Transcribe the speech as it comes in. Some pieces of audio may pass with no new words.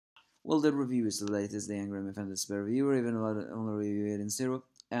Well, the review is the latest, the Angry Anime Fan Despair reviewer, even though I only review it in Zero.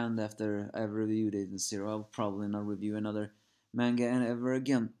 And after I've reviewed it in Zero, I'll probably not review another manga and ever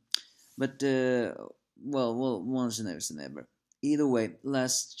again. But, well, once and never. Either way,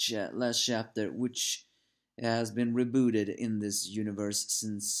 last chapter, which has been rebooted in this universe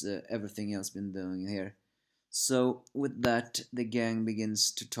since everything else been doing here. So, with that, the gang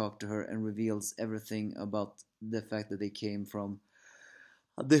begins to talk to her and reveals everything about the fact that they came from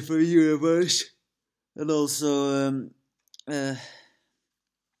a different universe, and also, uh,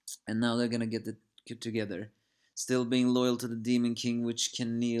 and now they're gonna get together, still being loyal to the Demon King, which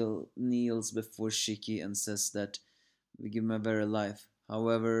can kneels before Shiki and says that we give him a very life.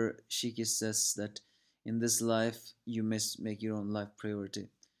 However, Shiki says that in this life you must make your own life priority.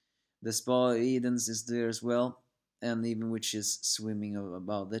 The spa Edens is there as well, and even witches swimming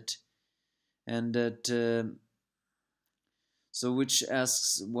about it, and that. So, which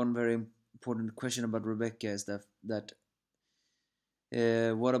asks one very important question about Rebecca is that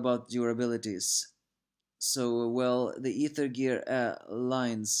what about your abilities? So, well, the ether gear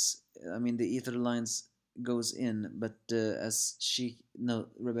lines. I mean, the ether lines goes in, but as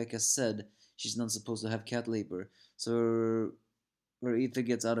Rebecca said, she's not supposed to have cat labor. So her ether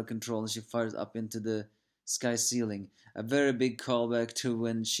gets out of control and she fires up into the sky ceiling. A very big callback to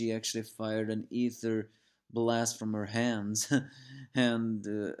when she actually fired an ether blast from her hands and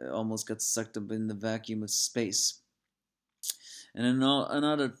almost got sucked up in the vacuum of space. And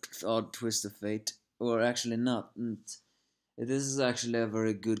another odd twist of fate, or actually not. This is actually a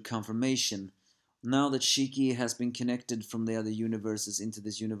very good confirmation. Now that Shiki has been connected from the other universes into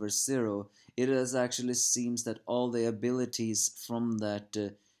this universe Zero, it has actually seems that all the abilities from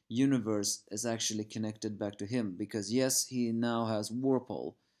that universe is actually connected back to him. Because yes, he now has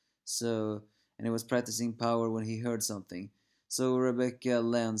Warpole, so and he was practicing power when he heard something. So Rebecca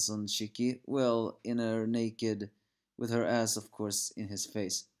lands on Shiki, well, in her naked, with her ass, of course, in his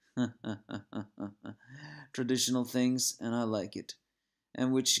face. Traditional things, and I like it.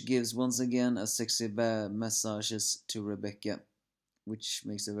 And which gives once again a sexy massages to Rebecca, which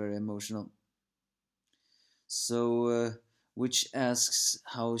makes her very emotional. So, which asks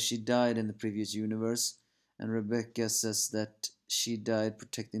how she died in the previous universe, and Rebecca says that she died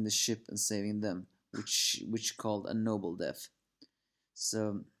protecting the ship and saving them, which called a noble death.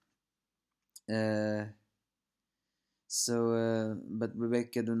 So, uh, but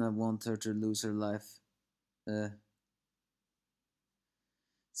Rebecca do not want her to lose her life. Uh,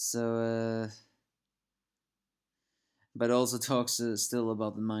 so, but also talks still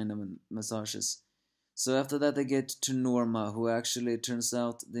about the mind and massages. So after that, they get to Norma, who actually turns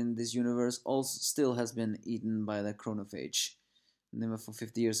out in this universe also still has been eaten by the chronophage, never for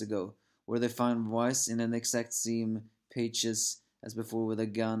 50 years ago, where they find Weiss in an exact same pages as before with a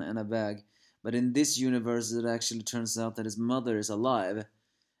gun and a bag. But in this universe, it actually turns out that his mother is alive,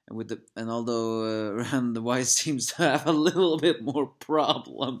 and although Rand Weiss seems to have a little bit more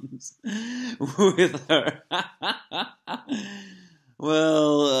problems with her.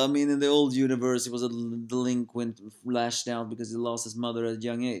 Well, I mean, in the old universe, he was a delinquent, lashed out because he lost his mother at a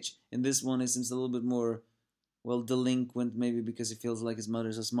young age. In this one, he seems a little bit more, well, delinquent, maybe because he feels like his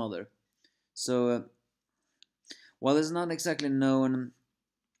mother's his mother. So, while it's not exactly known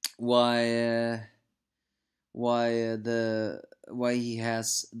why why he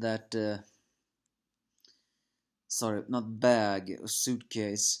has that sorry, not bag, or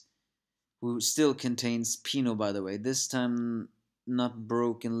suitcase, who still contains Pino, by the way. This time, not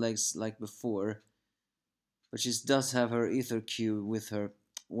broken legs like before, but she does have her ether cube with her.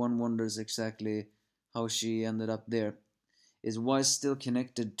 One wonders exactly how she ended up there. Is Wise still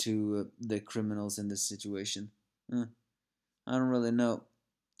connected to the criminals in this situation? I don't really know.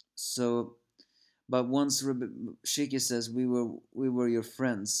 So, but once Shiki says we were your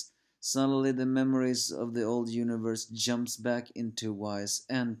friends, suddenly the memories of the old universe jumps back into Wise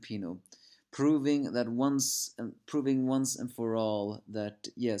and Pino, proving once and for all that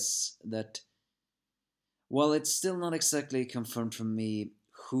yes, that while it's still not exactly confirmed from me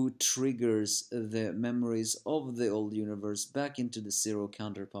who triggers the memories of the old universe back into the Zero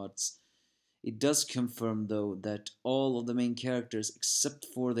counterparts, it does confirm though that all of the main characters except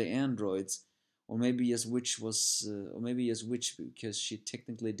for the androids, or maybe as Witch because she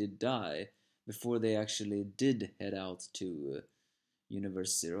technically did die before they actually did head out to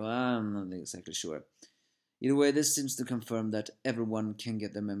Universe Zero. I'm not exactly sure. Either way, this seems to confirm that everyone can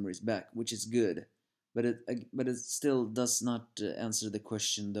get their memories back, which is good. But it still does not answer the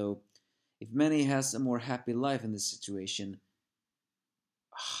question though. If Manny has a more happy life in this situation,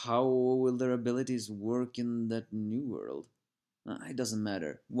 how will their abilities work in that new world? It doesn't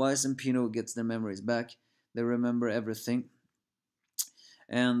matter. Weiss and Pino gets their memories back. They remember everything.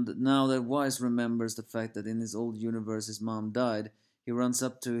 And now that Weiss remembers the fact that in his old universe his mom died, he runs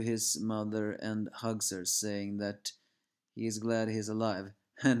up to his mother and hugs her, saying that he is glad he is alive.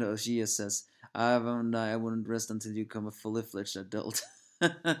 And Oshia says, I wouldn't rest until you become a fully fledged adult.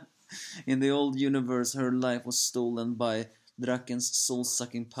 In the old universe, her life was stolen by Draken's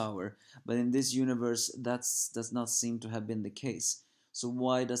soul-sucking power, but in this universe, that does not seem to have been the case. So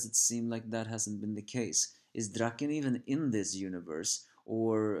why does it seem like that hasn't been the case? Is Draken even in this universe,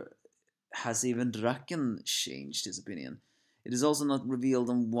 or has even Draken changed his opinion? It is also not revealed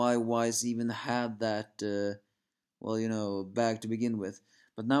on why Wise even had that, bag to begin with.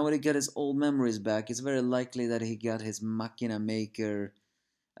 But now when he got his old memories back, it's very likely that he got his Machina Maker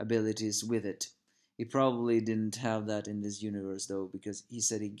abilities with it. He probably didn't have that in this universe though, because he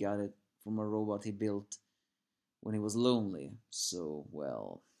said he got it from a robot he built when he was lonely. So,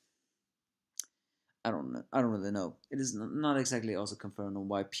 well, I don't know. I don't really know. It is not exactly also confirmed on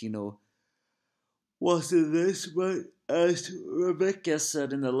why Pino was in this, but as Rebecca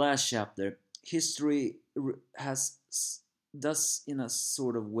said in the last chapter, history has does in a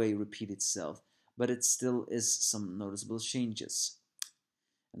sort of way repeat itself, but it still is some noticeable changes.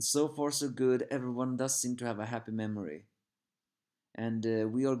 And so far so good, everyone does seem to have a happy memory.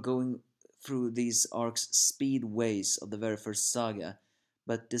 And we are going through these arcs speedways of the very first saga,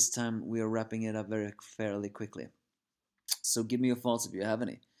 but this time we are wrapping it up very fairly quickly. So give me your thoughts if you have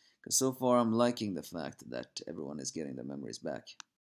any, because so far I'm liking the fact that everyone is getting their memories back.